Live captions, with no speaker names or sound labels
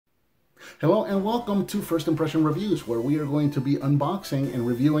Hello and welcome to First Impression Reviews, where we are going to be unboxing and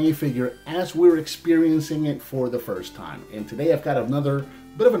reviewing a figure as we're experiencing it for the first time. And today I've got another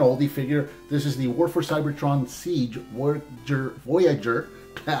bit of an oldie figure. This is the War for Cybertron Siege Voyager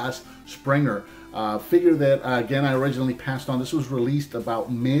class Springer. Figure that, again, I originally passed on. This was released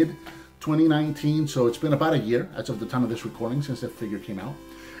about mid-2019, so it's been about a year as of the time of this recording since that figure came out.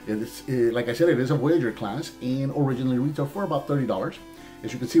 Like I said, it is a Voyager class and originally retailed for about $30.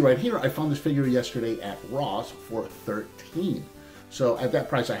 As you can see right here, I found this figure yesterday at Ross for $13. So at that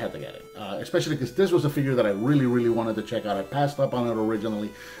price, I had to get it. Especially because this was a figure that I really wanted to check out. I passed up on it originally,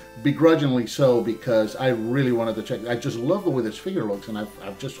 begrudgingly so, because I really wanted to check. I just love the way this figure looks, and I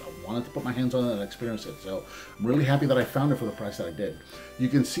wanted to put my hands on it and experience it. So I'm really happy that I found it for the price that I did. You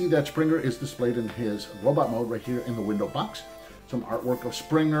can see that Springer is displayed in his robot mode right here in the window box. Some artwork of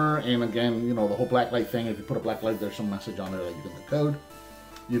Springer, and again, you know, the whole black light thing. If you put a black light, there's some message on there that you can decode.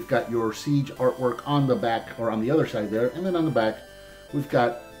 You've got your Siege artwork on the back, or on the other side there, and then on the back, we've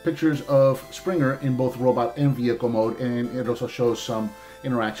got pictures of Springer in both robot and vehicle mode, and it also shows some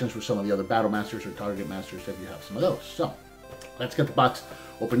interactions with some of the other Battle Masters or Target Masters if you have some of those. So, let's get the box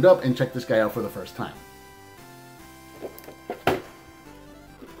opened up and check this guy out for the first time.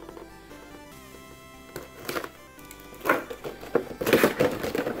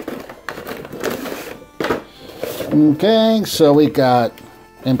 Okay, so we got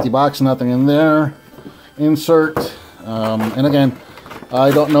empty box, nothing in there. Insert, and again, I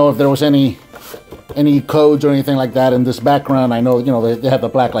don't know if there was any codes or anything like that in this background. I know, you know, they have the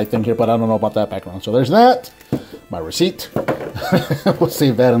black light thing here, but I don't know about that background. So there's that. My receipt. We'll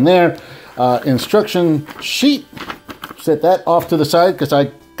save that in there. Instruction sheet. Set that off to the side because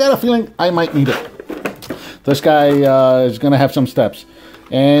I got a feeling I might need it. This guy is going to have some steps.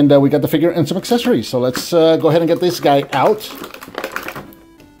 And we got the figure and some accessories. So let's go ahead and get this guy out.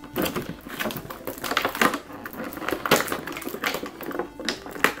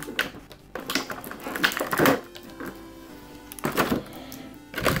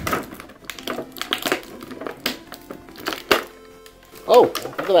 Oh,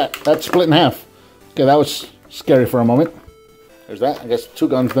 look at that. That's split in half. Okay, that was scary for a moment. There's that. I guess two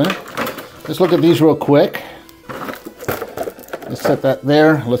guns there. Let's look at these real quick. Let's set that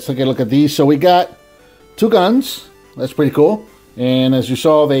there. Let's take a look at these. So we got two guns. That's pretty cool. And as you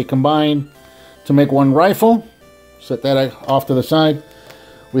saw, they combine to make one rifle. Set that off to the side.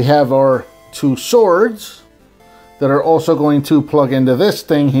 We have our two swords that are also going to plug into this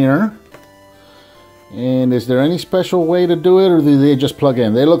thing here. And is there any special way to do it, or do they just plug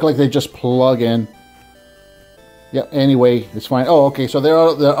in? They look like they just plug in. Yep, anyway, it's fine. Oh, okay, so there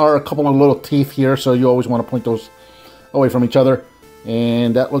are a couple of little teeth here, so you always want to point those away from each other.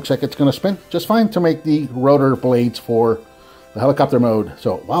 And that looks like it's going to spin just fine to make the rotor blades for the helicopter mode.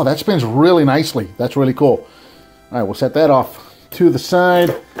 So, wow, that spins really nicely. That's really cool. All right, we'll set that off to the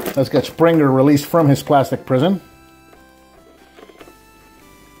side. Let's get Springer released from his plastic prison.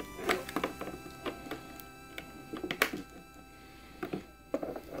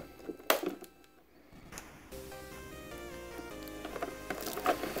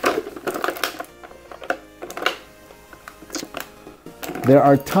 There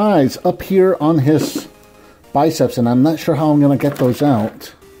are ties up here on his biceps, and I'm not sure how I'm going to get those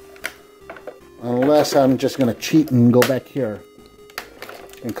out. Unless I'm just going to cheat and go back here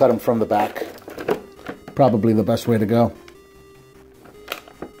and cut them from the back. Probably the best way to go.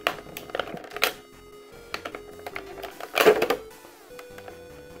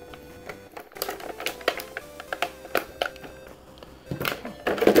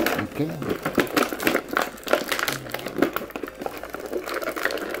 Okay.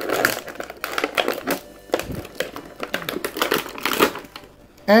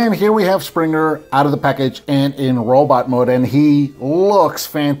 And here we have Springer out of the package and in robot mode, and he looks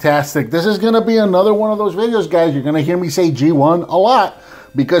fantastic. This is going to be another one of those videos, guys. You're going to hear me say G1 a lot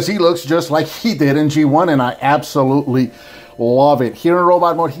because he looks just like he did in G1, and I absolutely love it. Here in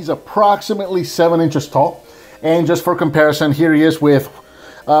robot mode, he's approximately 7 inches tall. And just for comparison, here he is with,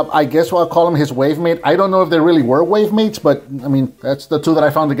 I guess I'll call him his wave mate. I don't know if they really were wave mates, but I mean, that's the two that I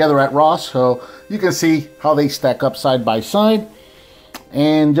found together at Ross. So you can see how they stack up side by side.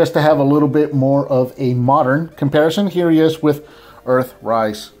 And just to have a little bit more of a modern comparison, here he is with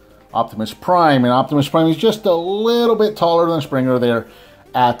Earthrise Optimus Prime. And Optimus Prime is just a little bit taller than Springer there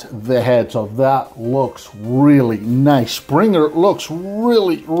at the head. So that looks really nice. Springer looks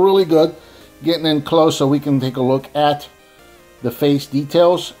really good. Getting in close so we can take a look at the face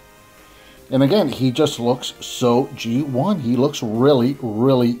details. And again, he just looks so G1. He looks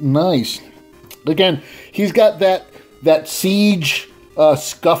really nice. Again, he's got that Siege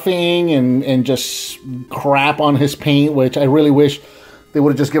scuffing and just crap on his paint, which I really wish they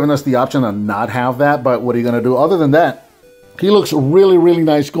would have just given us the option to not have that. But what are you going to do? Other than that, he looks really, really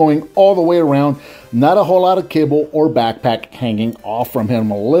nice going all the way around. Not a whole lot of kibble or backpack hanging off from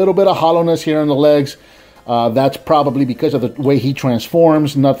him. A little bit of hollowness here on the legs. That's probably because of the way he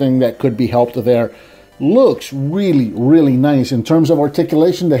transforms. Nothing that could be helped there. Looks really, really nice. In terms of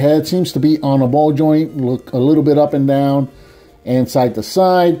articulation, the head seems to be on a ball joint. Look a little bit up and down and side to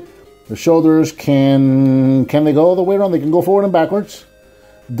side. The shoulders, can they go all the way around? They can go forward and backwards.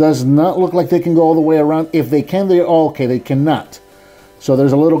 Does not look like they can go all the way around. If they can, they're okay. They cannot. So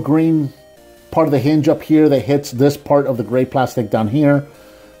there's a little green part of the hinge up here that hits this part of the gray plastic down here.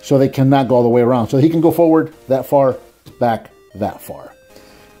 So they cannot go all the way around. So he can go forward that far, back that far.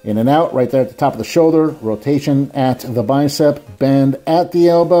 In and out, right there at the top of the shoulder. Rotation at the bicep, bend at the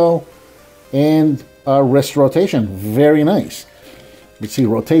elbow, and wrist rotation. Very nice. You see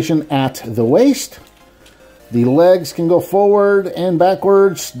rotation at the waist. The legs can go forward and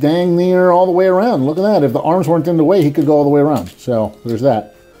backwards, dang near all the way around. Look at that. If the arms weren't in the way, he could go all the way around. So there's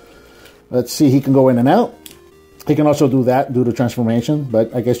that. Let's see, he can go in and out. He can also do that, do the transformation,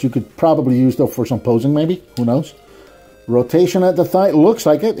 but I guess you could probably use though for some posing maybe. Who knows? Rotation at the thigh. Looks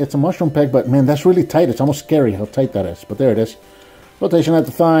like it. It's a mushroom peg, but man, that's really tight. It's almost scary how tight that is. But there it is. Rotation at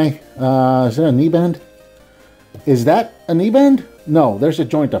the thigh. Is there a knee bend? Is that a knee bend? No, there's a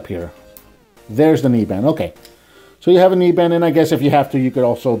joint up here. There's the knee bend. Okay. So you have a knee bend, and I guess if you have to, you could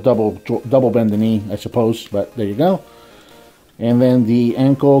also double bend the knee, I suppose. But there you go. And then the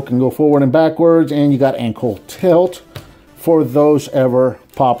ankle can go forward and backwards, and you got ankle tilt for those ever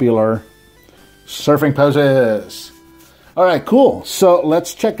popular surfing poses. All right, cool. So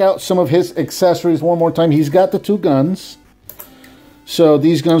let's check out some of his accessories one more time. He's got the two guns. So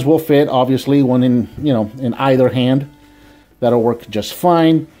these guns will fit, obviously, one in, in either hand. That'll work just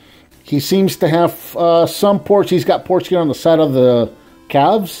fine. He seems to have some ports. He's got ports here on the side of the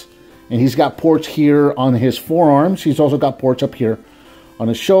calves. And he's got ports here on his forearms. He's also got ports up here on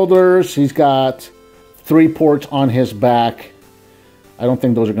his shoulders. He's got 3 ports on his back. I don't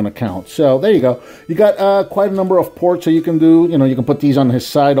think those are going to count. So there you go. You got quite a number of ports. So you can do, you can put these on his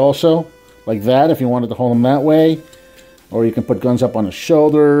side also. Like that if you wanted to hold him that way. Or you can put guns up on his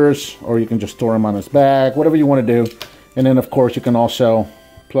shoulders. Or you can just store him on his back. Whatever you want to do. And then of course you can also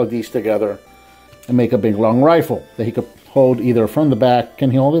plug these together and make a big long rifle that he could hold either from the back.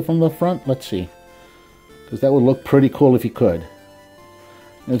 Can he hold it from the front? Let's see. Because that would look pretty cool if he could.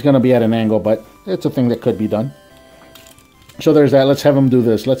 It's going to be at an angle, but it's a thing that could be done. So there's that. Let's have him do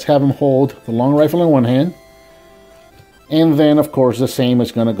this. Let's have him hold the long rifle in one hand. And then, of course, the same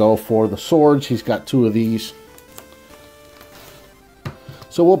is going to go for the swords. He's got 2 of these.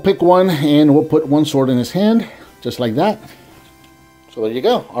 So we'll pick one and we'll put one sword in his hand. Just like that. So there you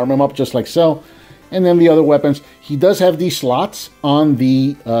go. Arm him up just like so. And then the other weapons. He does have these slots on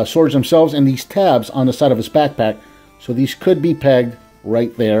the swords themselves and these tabs on the side of his backpack. So these could be pegged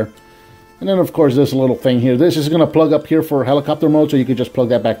right there. And then, of course, this little thing here. This is going to plug up here for helicopter mode. So you could just plug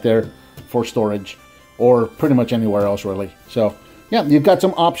that back there for storage. Or pretty much anywhere else, really. So, yeah, you've got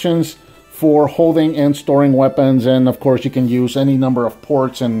some options for holding and storing weapons. And, of course, you can use any number of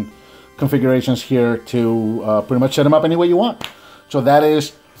ports and configurations here to pretty much set them up any way you want. So that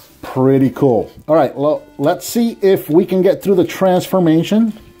is pretty cool. All right, well, let's see if we can get through the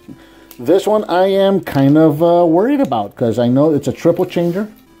transformation. This one I am kind of worried about because I know it's a triple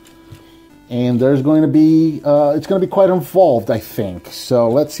changer. And there's going to be, it's going to be quite involved, I think. So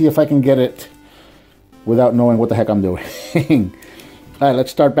let's see if I can get it without knowing what the heck I'm doing. All right,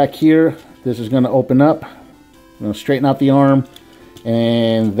 let's start back here. This is going to open up. I'm going to straighten out the arm.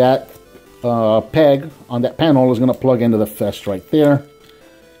 And that peg on that panel is going to plug into the vest right there.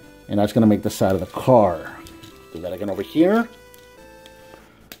 And that's going to make the side of the car. Do that again over here.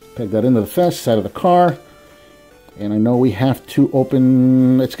 Peg that into the vest, side of the car. And I know we have to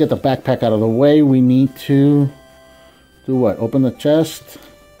open... Let's get the backpack out of the way. We need to do what? Open the chest.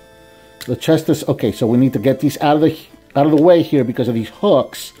 The chest is... Okay, so we need to get these out of the way here because of these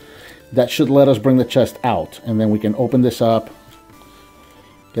hooks. That should let us bring the chest out. And then we can open this up.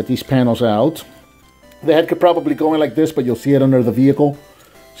 Get these panels out. The head could probably go in like this, but you'll see it under the vehicle.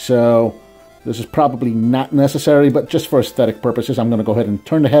 So this is probably not necessary, but just for aesthetic purposes, I'm going to go ahead and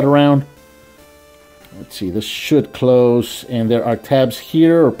turn the head around. Let's see, this should close, and there are tabs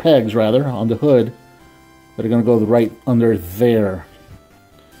here, or pegs rather, on the hood that are going to go right under there.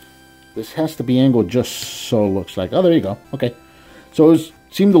 This has to be angled just so, looks like. Oh, there you go. Okay. So it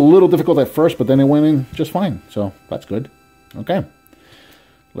seemed a little difficult at first, but then it went in just fine. So that's good. Okay.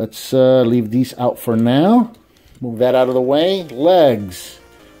 Let's leave these out for now. move that out of the way. Legs.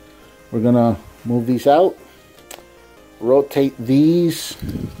 We're going to move these out. Rotate these.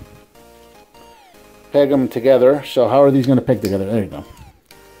 Peg them together. So how are these going to peg together? There you go.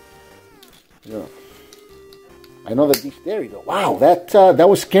 Yeah. I know that these... There you go. Wow, that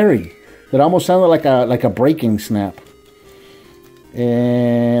was scary. That almost sounded like a braking snap.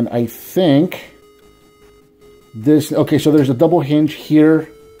 And I think... this... Okay, so there's a double hinge here,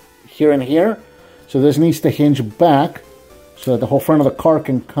 here, and here. So this needs to hinge back so that the whole front of the car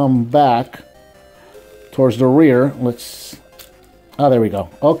can come back towards the rear. Let's... Oh, there we go.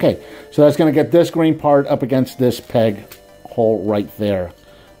 Okay, so that's going to get this green part up against this peg hole right there.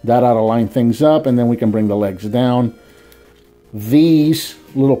 That ought to line things up, and then we can bring the legs down. These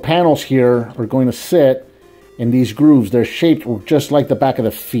little panels here are going to sit in these grooves. They're shaped just like the back of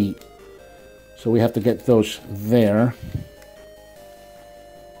the feet. So we have to get those there.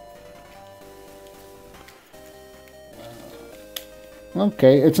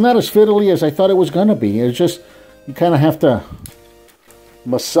 Okay, it's not as fiddly as I thought it was going to be. It's just, you kind of have to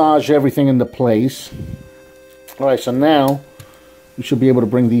massage everything into place. Alright, so now we should be able to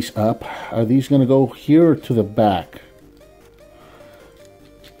bring these up. Are these going to go here or to the back?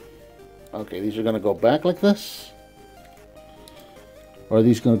 Okay, these are going to go back like this? Or are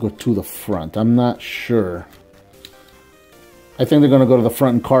these going to go to the front? I'm not sure. I think they're going to go to the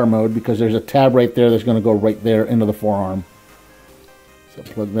front in car mode because there's a tab right there that's going to go right there into the forearm. So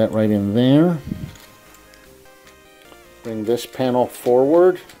plug that right in there. Bring this panel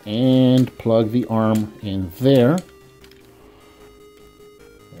forward and plug the arm in there.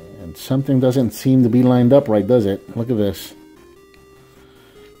 And something doesn't seem to be lined up right, does it? Look at this.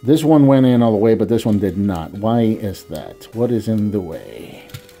 This one went in all the way, but this one did not. Why is that? What is in the way?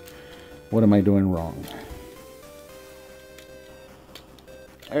 What am I doing wrong?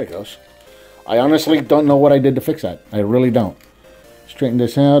 There it goes. I honestly don't know what I did to fix that. I really don't. Straighten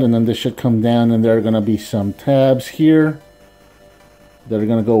this out, and then this should come down, and there are going to be some tabs here that are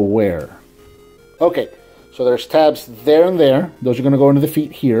going to go where? Okay, so there's tabs there and there. Those are going to go into the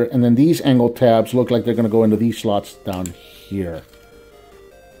feet here, and then these angle tabs look like they're going to go into these slots down here.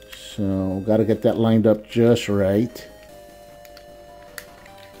 So, got to get that lined up just right.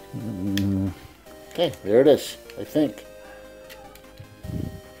 Okay, there it is, I think.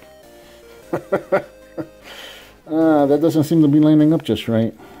 That doesn't seem to be lining up just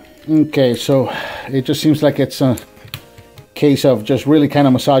right. Okay, so it just seems like it's a case of just really kind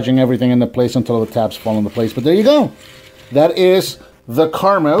of massaging everything into place until the tabs fall into place. But there you go. That is the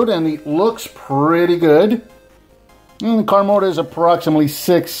car mode, and it looks pretty good. And the car mode is approximately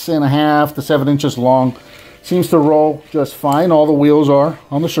 6.5 to 7 inches long. Seems to roll just fine. All the wheels are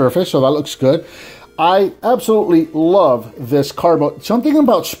on the surface, so that looks good. I absolutely love this car mode. Something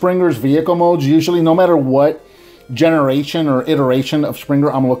about Springer's vehicle modes, usually no matter what generation or iteration of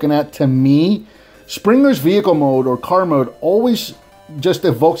Springer I'm looking at, to me, Springer's vehicle mode or car mode always just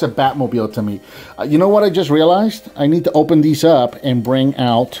evokes a Batmobile to me. You know what I just realized? I need to open these up and bring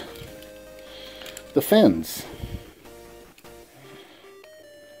out the fins.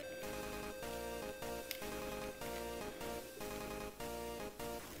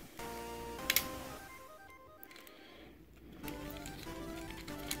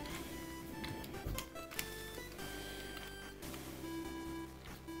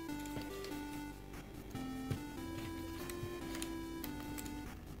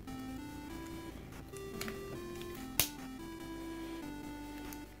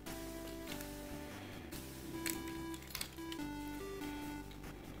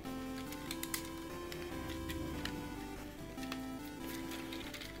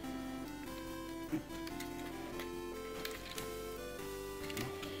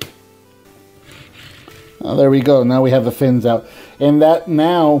 Oh, there we go. Now we have the fins out. And that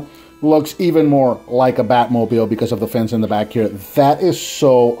now looks even more like a Batmobile because of the fins in the back here. That is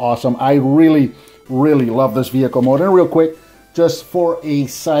so awesome. I really, really love this vehicle mode. And real quick, just for a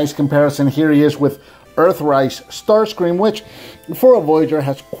size comparison, here he is with Earthrise STARSCREAM, which for a Voyager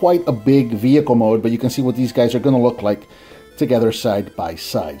has quite a big vehicle mode, but you can see what these guys are going to look like together side by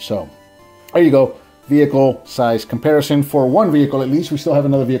side. So there you go. Vehicle size comparison for one vehicle at least. We still have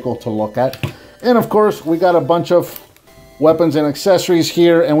another vehicle to look at. And of course, we got a bunch of weapons and accessories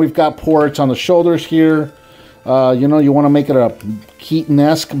here, and we've got ports on the shoulders here. You know, you want to make it a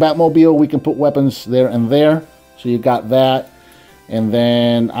Keaton-esque Batmobile, we can put weapons there and there. So you got that. And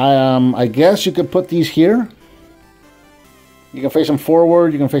then I guess you could put these here. You can face them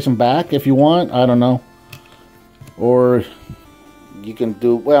forward, you can face them back if you want. I don't know. Or you can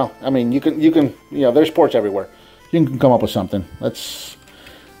do, well, I mean, you can, you know, there's ports everywhere. You can come up with something.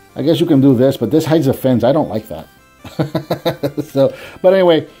 I guess you can do this, but this hides the fins. I don't like that. So, but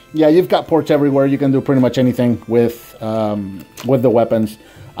anyway, yeah, you've got ports everywhere. You can do pretty much anything with the weapons.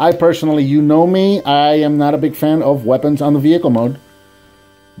 I personally, you know me, I am not a big fan of weapons on the vehicle mode.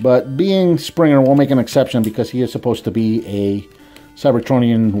 But being Springer will make an exception because he is supposed to be a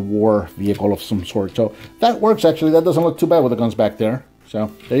Cybertronian war vehicle of some sort. So that works, actually. That doesn't look too bad with the guns back there.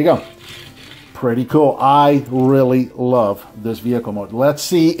 So there you go. Pretty cool. I really love this vehicle mode. Let's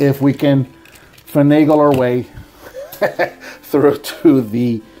see if we can finagle our way through to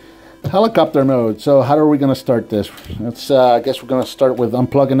the helicopter mode. So how are we going to start this? Let's, I guess we're going to start with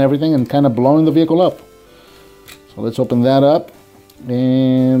unplugging everything and kind of blowing the vehicle up. So let's open that up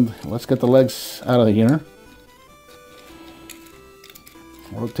and let's get the legs out of here.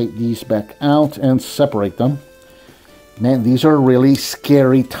 Rotate these back out and separate them. Man, these are really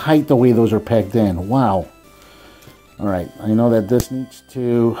scary tight the way those are pegged in. Wow. All right, I know that this needs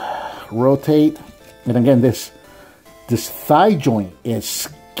to rotate. And again, this thigh joint is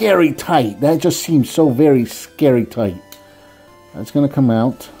scary tight. That just seems so very scary tight. That's going to come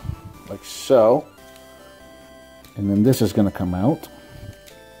out like so. And then this is going to come out.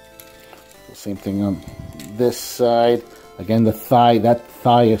 The same thing on this side. Again, the thigh, that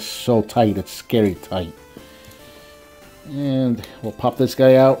thigh is so tight, it's scary tight. And we'll pop this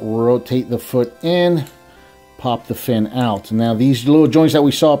guy out, rotate the foot in, pop the fin out. Now these little joints that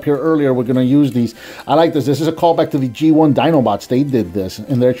we saw up here earlier, we're going to use these. I like this. This is a callback to the G1 Dinobots. They did this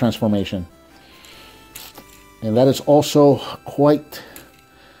in their transformation. And that is also quite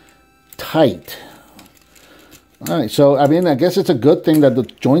tight. Alright, so I mean, I guess it's a good thing that the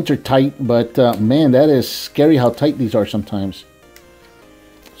joints are tight, but man, that is scary how tight these are sometimes.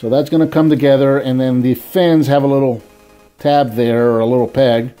 So that's going to come together, and then the fins have a little tab there, or a little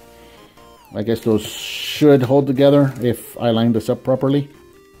peg. I guess those should hold together if I line this up properly.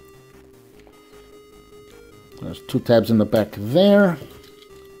 There's two tabs in the back there.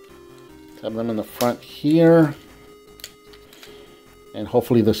 Tab them in the front here. And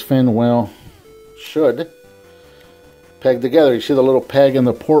hopefully this fin, well, should peg together. You see the little peg in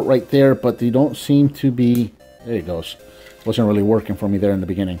the port right there, but they don't seem to be... There it goes. Wasn't really working for me there in the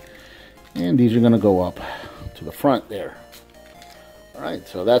beginning. And these are going to go up to the front there. Alright,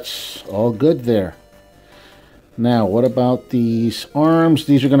 so that's all good there. Now, what about these arms?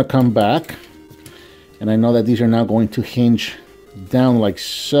 These are going to come back. And I know that these are now going to hinge down like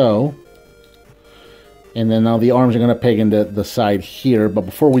so. And then now the arms are going to peg into the side here. But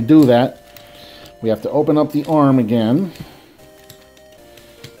before we do that, we have to open up the arm again,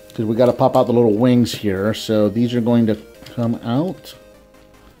 because we got to pop out the little wings here. So these are going to come out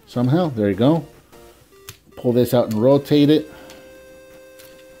somehow. There you go. Pull this out and rotate it.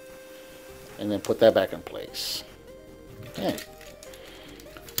 And then put that back in place. Okay.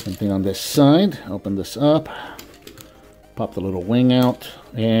 Same thing on this side. Open this up. Pop the little wing out.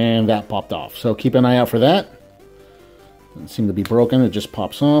 And that popped off. So keep an eye out for that. Doesn't seem to be broken. It just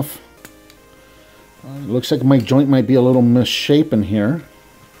pops off. It looks like my joint might be a little misshapen here,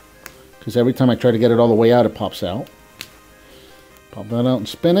 because every time I try to get it all the way out, it pops out. Pop that out and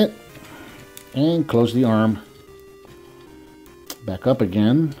spin it, and close the arm back up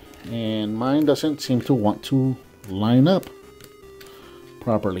again. And mine doesn't seem to want to line up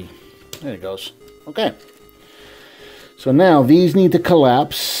properly. There it goes. Okay. So now these need to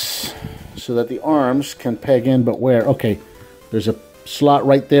collapse so that the arms can peg in, but where? Okay, there's a slot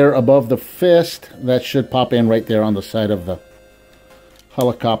right there above the fist. That should pop in right there on the side of the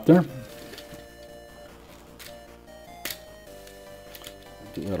helicopter.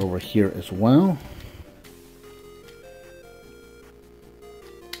 Do that over here as well.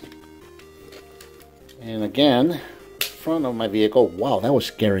 And again, front of my vehicle. Wow, that was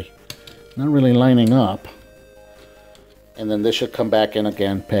scary. Not really lining up. And then this should come back in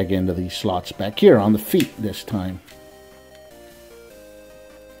again, peg into these slots back here on the feet this time.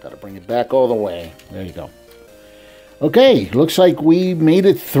 Got to bring it back all the way. There you go. Okay, looks like we made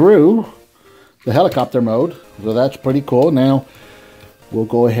it through the helicopter mode. So that's pretty cool. Now we'll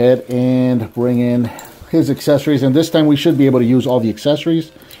go ahead and bring in his accessories. And this time we should be able to use all the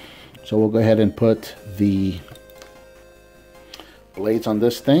accessories. So we'll go ahead and put the blades on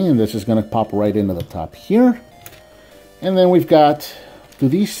this thing. And this is going to pop right into the top here. And then we've got... Do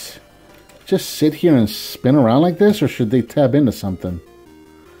these just sit here and spin around like this? Or should they tab into something?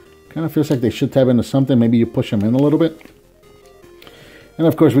 Kind of feels like they should tab into something. Maybe you push them in a little bit. And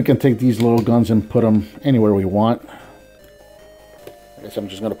of course we can take these little guns and put them anywhere we want. I guess I'm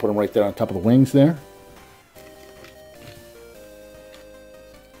just going to put them right there on top of the wings there.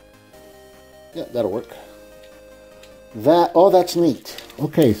 Yeah, that'll work. that's neat.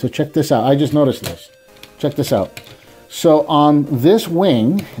 Okay, so check this out. I just noticed this. Check this out. So on this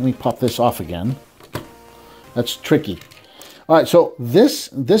wing, let me pop this off again. That's tricky. All right, so this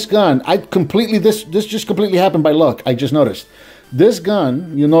gun, this just completely happened by luck. I just noticed. This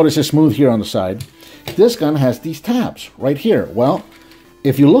gun, you'll notice is smooth here on the side. This gun has these tabs right here. Well,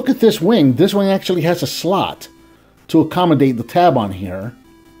 if you look at this wing actually has a slot to accommodate the tab on here.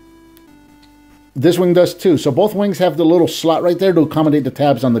 This wing does too. So both wings have the little slot right there to accommodate the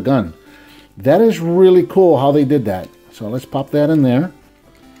tabs on the gun. That is really cool how they did that. So let's pop that in there.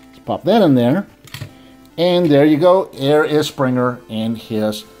 Let's pop that in there. And there you go. There is Springer in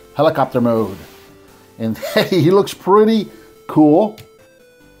his helicopter mode. And he looks pretty cool.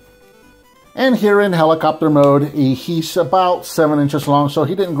 And here in helicopter mode, he's about 7 inches long, so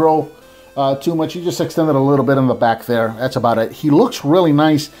he didn't grow too much. He just extended a little bit in the back there. That's about it. He looks really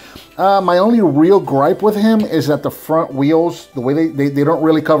nice. My only real gripe with him is that the front wheels, the way they don't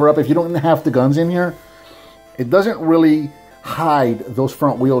really cover up. If you don't have the guns in here, it doesn't really hide those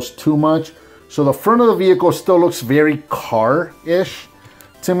front wheels too much. So the front of the vehicle still looks very car-ish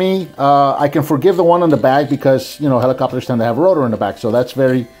to me. I can forgive the one on the back because, you know, helicopters tend to have a rotor in the back, so that's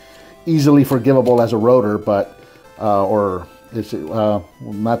very easily forgivable as a rotor, but or it's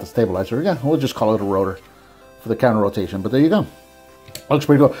not the stabilizer. Yeah, we'll just call it a rotor for the counter rotation. But there you go. Looks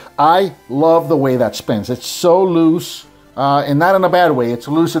pretty cool. I love the way that spins. It's so loose, and not in a bad way. It's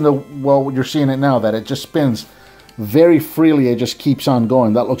loose in the, well, you're seeing it now, that it just spins very freely. It just keeps on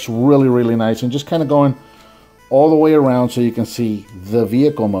going. That looks really, really nice, and just kind of going all the way around so you can see the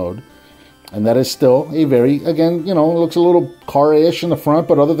vehicle mode. And that is still a very, again, you know, it looks a little car-ish in the front,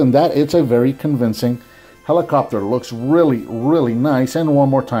 but other than that, it's a very convincing helicopter. Looks really, really nice. And one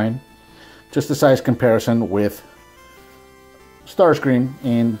more time, just a size comparison with Starscream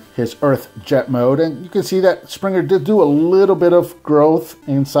in his RAMJET mode. And you can see that Springer did do a little bit of growth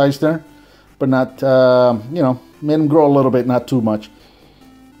in size there, but not, you know, made him grow a little bit, not too much.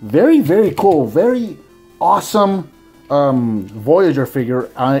 Very, very cool. Very awesome Voyager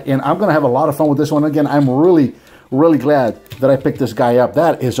figure, and I'm gonna have a lot of fun with this one. Again, I'm really, really glad that I picked this guy up.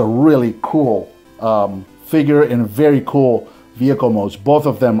 That is a really cool figure and very cool vehicle modes. Both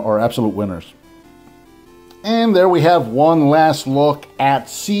of them are absolute winners. And there we have one last look at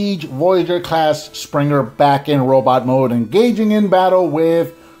Siege Voyager class Springer back in robot mode, engaging in battle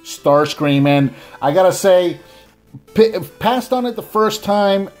with Starscream. And I gotta say, passed on it the first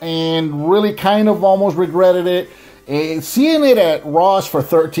time and really kind of almost regretted it. Seeing it at Ross for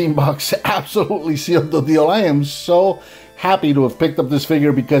 13 bucks absolutely sealed the deal. I am so happy to have picked up this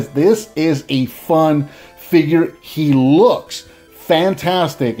figure because this is a fun figure. He looks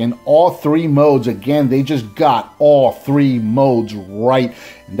fantastic in all three modes. Again, they just got all three modes right.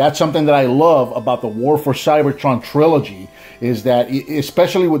 And that's something that I love about the War for Cybertron trilogy, is that,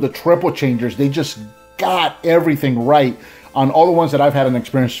 especially with the triple changers, they just got everything right on all the ones that I've had an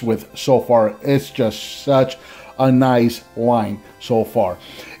experience with so far. It's just such a nice line so far.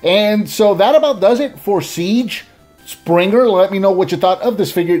 And so that about does it for Siege Springer. Let me know what you thought of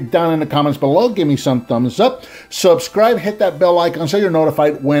this figure down in the comments below. Give me some thumbs up. Subscribe, hit that bell icon so you're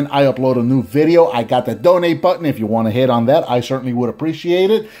notified when I upload a new video. I got the donate button if you want to hit on that. I certainly would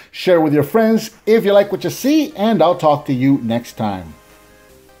appreciate it. Share with your friends if you like what you see, and I'll talk to you next time.